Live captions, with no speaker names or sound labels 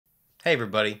Hey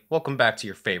everybody, welcome back to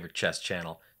your favorite chess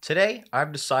channel. Today,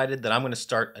 I've decided that I'm going to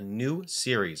start a new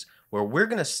series where we're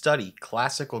going to study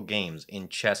classical games in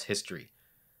chess history.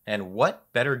 And what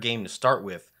better game to start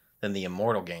with than the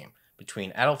Immortal game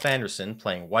between Adolf Anderssen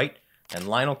playing white and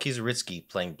Lionel Kieseritzky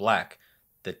playing black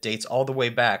that dates all the way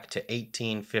back to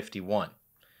 1851.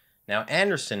 Now,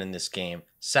 Anderssen in this game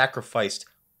sacrificed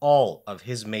all of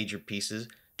his major pieces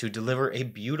to deliver a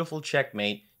beautiful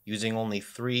checkmate using only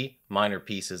 3 minor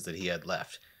pieces that he had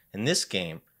left. In this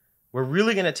game, we're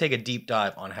really going to take a deep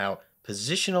dive on how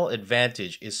positional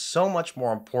advantage is so much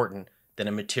more important than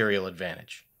a material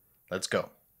advantage. Let's go.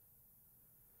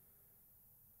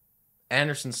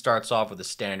 Anderssen starts off with a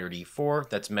standard e4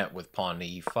 that's met with pawn to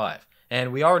e5,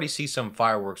 and we already see some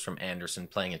fireworks from Anderssen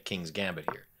playing a king's gambit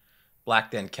here.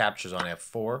 Black then captures on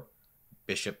f4,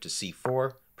 bishop to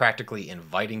c4, practically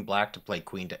inviting black to play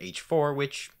queen to h4,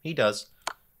 which he does.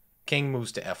 King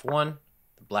moves to f1,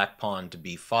 the black pawn to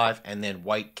b5, and then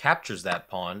white captures that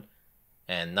pawn,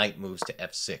 and knight moves to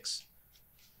f6.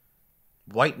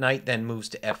 White knight then moves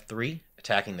to f3,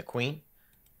 attacking the queen.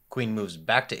 Queen moves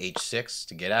back to h6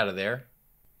 to get out of there.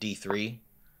 d3.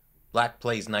 Black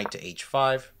plays knight to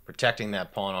h5, protecting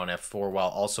that pawn on f4 while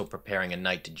also preparing a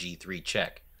knight to g3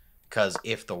 check. Because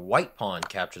if the white pawn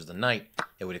captures the knight,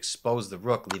 it would expose the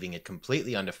rook, leaving it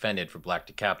completely undefended for black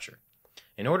to capture.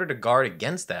 In order to guard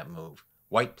against that move,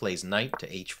 white plays knight to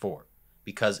h4,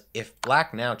 because if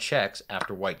black now checks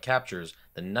after white captures,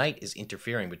 the knight is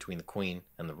interfering between the queen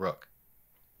and the rook.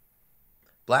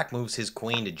 Black moves his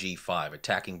queen to g5,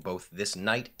 attacking both this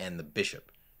knight and the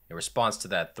bishop. In response to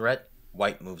that threat,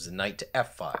 white moves the knight to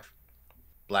f5.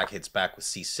 Black hits back with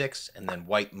c6, and then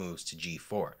white moves to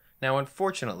g4. Now,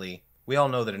 unfortunately, we all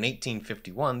know that in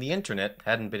 1851, the internet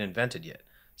hadn't been invented yet.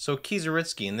 So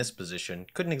Kieseritzky in this position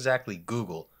couldn't exactly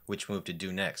Google which move to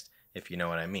do next, if you know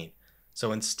what I mean.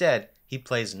 So instead, he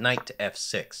plays knight to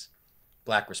f6.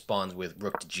 Black responds with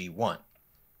rook to g1.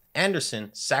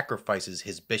 Anderssen sacrifices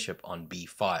his bishop on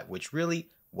b5, which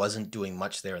really wasn't doing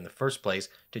much there in the first place,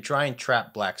 to try and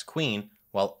trap black's queen,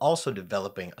 while also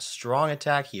developing a strong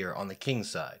attack here on the king's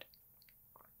side.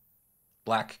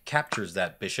 Black captures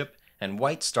that bishop, and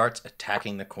white starts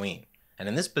attacking the queen. And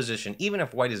in this position, even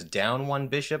if white is down one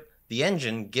bishop, the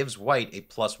engine gives white a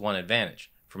 +1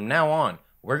 advantage. From now on,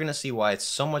 we're going to see why it's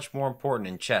so much more important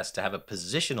in chess to have a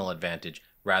positional advantage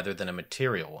rather than a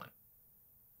material one.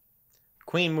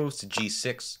 Queen moves to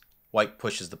g6, white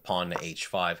pushes the pawn to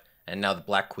h5, and now the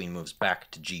black queen moves back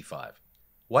to g5.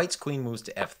 White's queen moves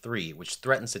to f3, which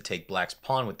threatens to take black's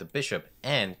pawn with the bishop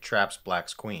and traps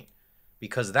black's queen,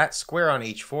 because that square on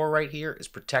h4 right here is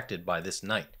protected by this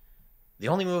knight. The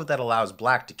only move that allows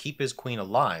black to keep his queen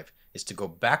alive is to go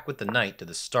back with the knight to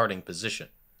the starting position.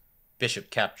 Bishop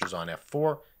captures on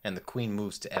f4, and the queen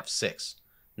moves to f6.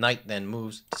 Knight then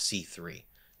moves to c3.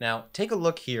 Now, take a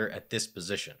look here at this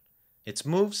position. It's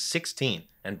move 16,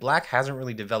 and black hasn't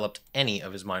really developed any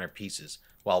of his minor pieces,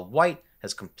 while white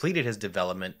has completed his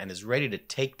development and is ready to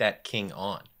take that king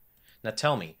on. Now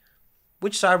tell me,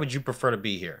 which side would you prefer to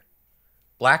be here?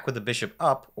 Black with the bishop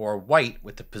up, or white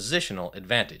with the positional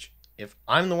advantage? If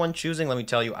I'm the one choosing, let me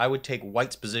tell you, I would take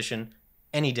white's position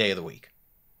any day of the week.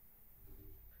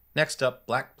 Next up,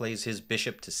 black plays his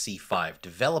bishop to c5,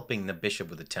 developing the bishop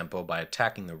with a tempo by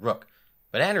attacking the rook.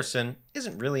 But Anderssen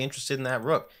isn't really interested in that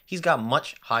rook. He's got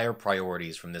much higher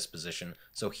priorities from this position,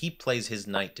 so he plays his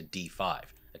knight to d5,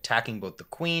 attacking both the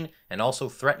queen and also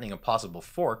threatening a possible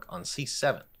fork on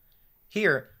c7.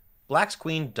 Here, black's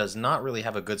queen does not really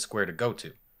have a good square to go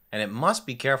to, and it must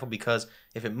be careful because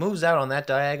if it moves out on that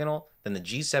diagonal, then the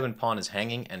g7 pawn is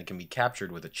hanging and it can be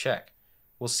captured with a check.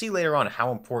 We'll see later on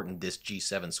how important this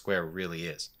g7 square really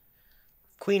is.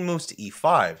 If queen moves to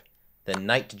e5, then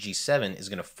knight to g7 is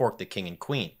going to fork the king and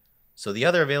queen, so the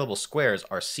other available squares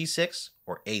are c6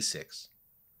 or a6.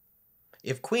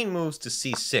 If queen moves to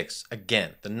c6,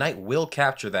 again, the knight will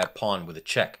capture that pawn with a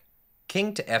check.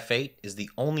 King to f8 is the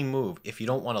only move if you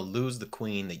don't want to lose the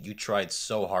queen that you tried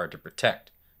so hard to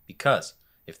protect, because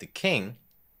if the king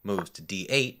moves to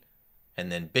d8, and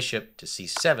then bishop to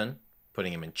c7,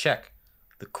 putting him in check,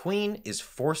 the queen is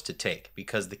forced to take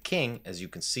because the king, as you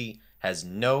can see, has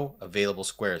no available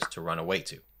squares to run away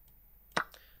to.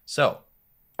 So,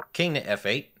 king to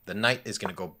f8, the knight is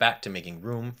going to go back to making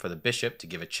room for the bishop to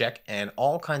give a check, and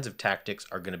all kinds of tactics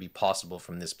are going to be possible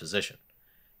from this position.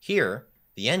 Here,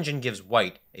 the engine gives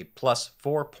white a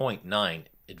 +4.9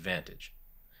 advantage.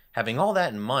 Having all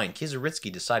that in mind,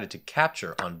 Kieseritzky decided to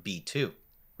capture on b2,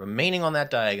 remaining on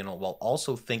that diagonal while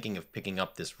also thinking of picking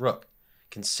up this rook,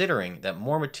 considering that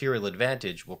more material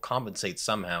advantage will compensate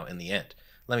somehow in the end.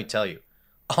 Let me tell you,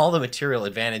 all the material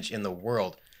advantage in the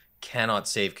world cannot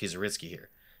save Kieseritzky here.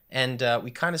 And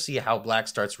we kind of see how black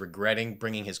starts regretting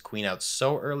bringing his queen out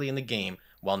so early in the game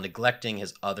while neglecting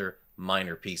his other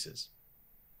minor pieces.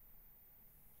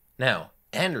 Now,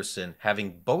 Anderssen,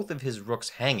 having both of his rooks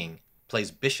hanging,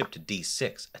 plays bishop to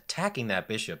d6, attacking that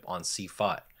bishop on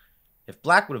c5. If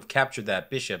black would have captured that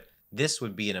bishop, this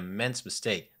would be an immense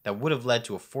mistake that would have led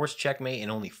to a forced checkmate in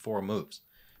only 4 moves.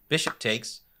 Bishop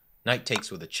takes, knight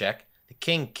takes with a check. The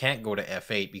king can't go to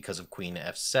f8 because of queen to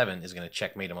f7 is going to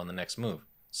checkmate him on the next move.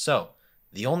 So,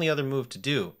 the only other move to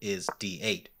do is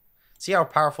d8. See how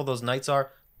powerful those knights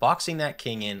are? Boxing that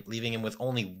king in, leaving him with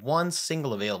only one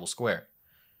single available square.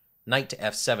 Knight to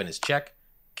f7 is check,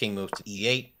 king moves to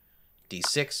e8,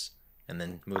 d6, and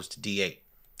then moves to d8.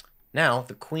 Now,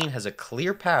 the queen has a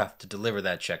clear path to deliver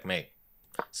that checkmate.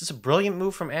 Is this a brilliant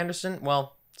move from Anderssen?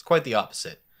 Well, it's quite the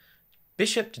opposite.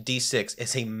 Bishop to d6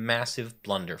 is a massive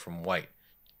blunder from white,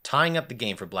 tying up the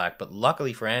game for black, but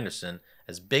luckily for Anderssen,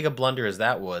 as big a blunder as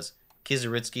that was,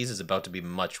 Kieseritzky's is about to be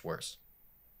much worse.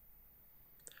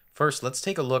 First, let's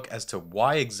take a look as to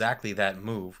why exactly that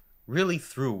move really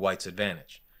threw white's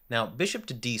advantage. Now, bishop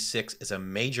to d6 is a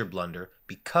major blunder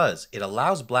because it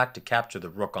allows black to capture the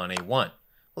rook on a1. Well,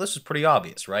 this was pretty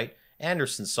obvious, right?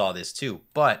 Anderssen saw this too,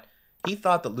 but he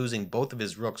thought that losing both of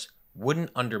his rooks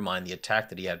wouldn't undermine the attack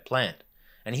that he had planned,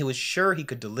 and he was sure he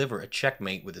could deliver a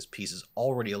checkmate with his pieces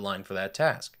already aligned for that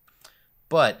task.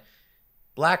 But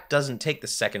black doesn't take the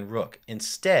second rook.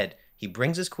 Instead, he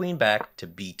brings his queen back to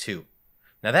b2.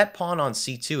 Now that pawn on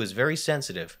c2 is very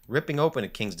sensitive, ripping open a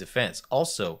king's defense.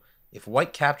 Also, if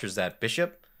white captures that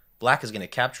bishop, black is going to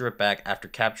capture it back after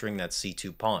capturing that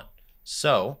c2 pawn.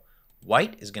 So,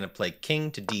 white is going to play king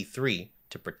to d3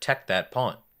 to protect that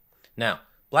pawn. Now,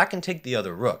 black can take the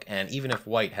other rook, and even if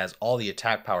white has all the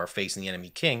attack power facing the enemy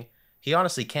king, he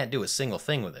honestly can't do a single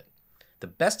thing with it. The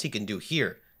best he can do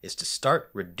here is to start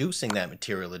reducing that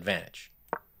material advantage.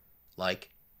 Like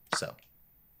so.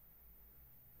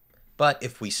 But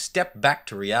if we step back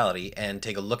to reality and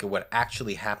take a look at what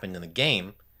actually happened in the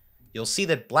game, you'll see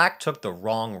that black took the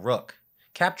wrong rook,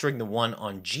 capturing the one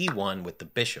on g1 with the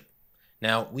bishop.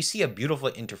 Now, we see a beautiful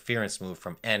interference move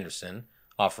from Anderssen,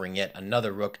 offering yet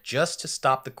another rook just to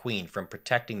stop the queen from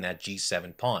protecting that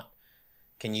g7 pawn.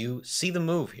 Can you see the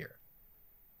move here?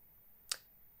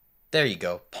 There you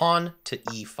go, pawn to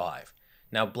e5.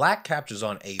 Now black captures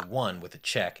on a1 with a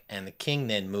check, and the king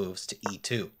then moves to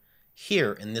e2.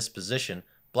 Here, in this position,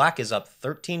 black is up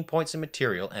 13 points in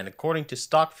material, and according to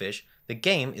Stockfish, the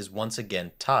game is once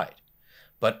again tied.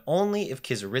 But only if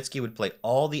Kieseritzky would play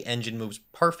all the engine moves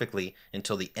perfectly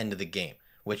until the end of the game,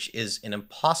 which is an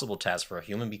impossible task for a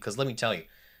human because let me tell you,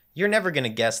 you're never going to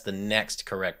guess the next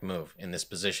correct move in this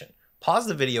position. Pause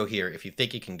the video here if you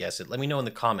think you can guess it. Let me know in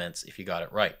the comments if you got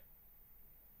it right.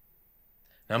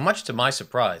 Now, much to my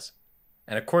surprise,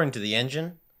 and according to the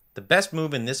engine, the best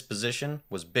move in this position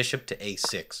was bishop to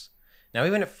a6. Now,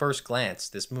 even at first glance,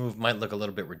 this move might look a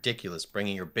little bit ridiculous,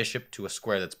 bringing your bishop to a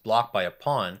square that's blocked by a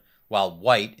pawn, while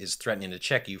white is threatening to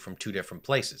check you from 2 different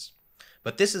places.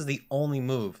 But this is the only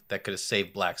move that could have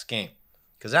saved black's game,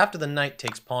 because after the knight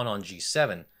takes pawn on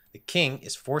g7, the king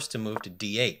is forced to move to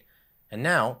d8, and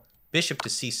now bishop to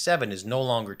c7 is no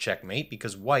longer checkmate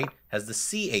because white has the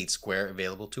c8 square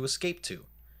available to escape to.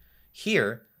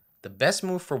 Here, the best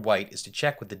move for white is to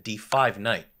check with the d5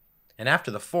 knight, and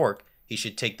after the fork, he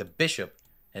should take the bishop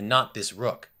and not this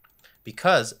rook,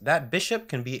 because that bishop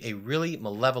can be a really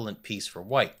malevolent piece for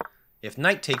white. If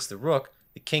knight takes the rook,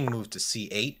 the king moves to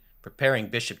c8, preparing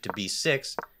bishop to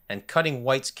b6, and cutting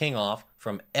white's king off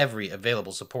from every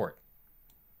available support.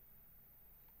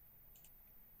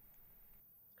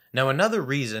 Now, another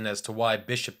reason as to why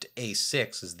bishop to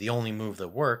a6 is the only move that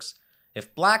works,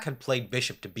 if black had played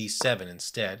bishop to b7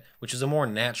 instead, which is a more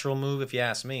natural move if you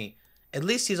ask me, at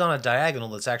least he's on a diagonal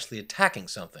that's actually attacking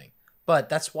something. But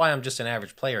that's why I'm just an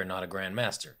average player and not a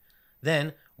grandmaster.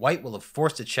 Then, white will have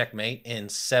forced a checkmate in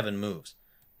 7 moves.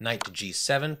 Knight to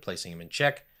g7, placing him in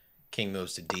check. King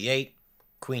moves to d8.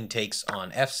 Queen takes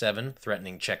on f7,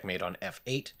 threatening checkmate on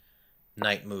f8.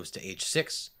 Knight moves to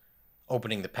h6,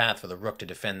 opening the path for the rook to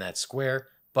defend that square.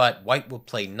 But white will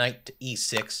play knight to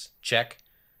e6, check.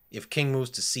 If king moves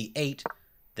to c8,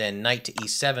 then knight to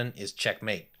e7 is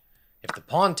checkmate. If the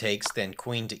pawn takes, then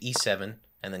queen to e7,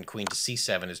 and then queen to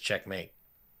c7 is checkmate.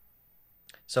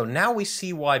 So now we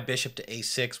see why bishop to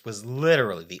a6 was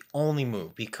literally the only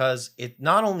move, because it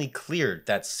not only cleared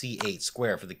that c8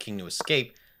 square for the king to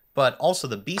escape, but also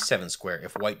the b7 square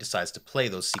if white decides to play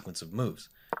those sequence of moves.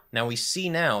 Now we see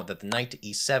now that the knight to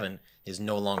e7 is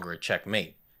no longer a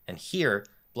checkmate, and here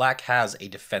black has a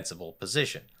defensible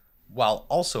position, while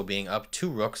also being up 2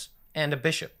 rooks and a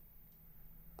bishop.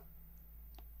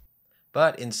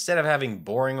 But instead of having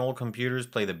boring old computers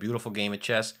play the beautiful game of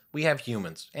chess, we have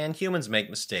humans, and humans make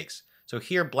mistakes. So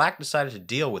here, black decided to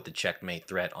deal with the checkmate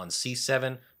threat on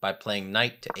c7 by playing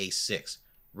knight to a6,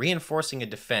 reinforcing a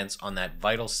defense on that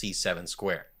vital c7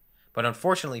 square. But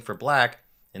unfortunately for black,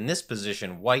 in this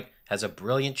position, white has a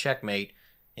brilliant checkmate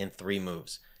in 3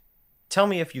 moves. Tell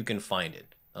me if you can find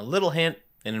it. A little hint,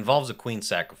 it involves a queen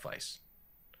sacrifice.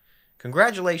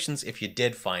 Congratulations if you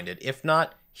did find it. If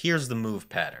not, here's the move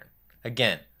pattern.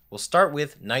 Again, we'll start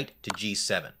with knight to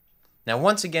g7. Now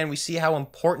once again, we see how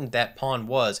important that pawn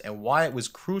was and why it was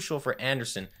crucial for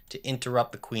Anderssen to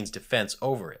interrupt the queen's defense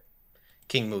over it.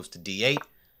 King moves to d8,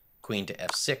 queen to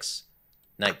f6,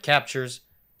 knight captures,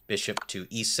 bishop to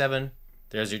e7.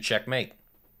 There's your checkmate.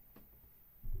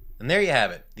 And there you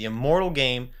have it, the immortal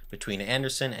game between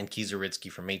Anderssen and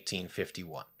Kieseritzky from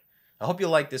 1851. I hope you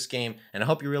like this game, and I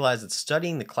hope you realize that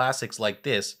studying the classics like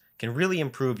this can really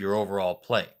improve your overall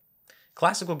play.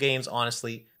 Classical games,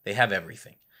 honestly, they have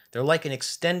everything. They're like an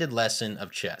extended lesson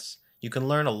of chess. You can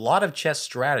learn a lot of chess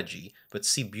strategy, but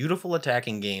see beautiful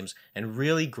attacking games and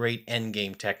really great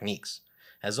endgame techniques.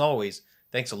 As always,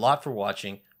 thanks a lot for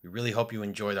watching. We really hope you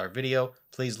enjoyed our video.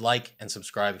 Please like and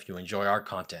subscribe if you enjoy our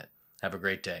content. Have a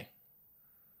great day.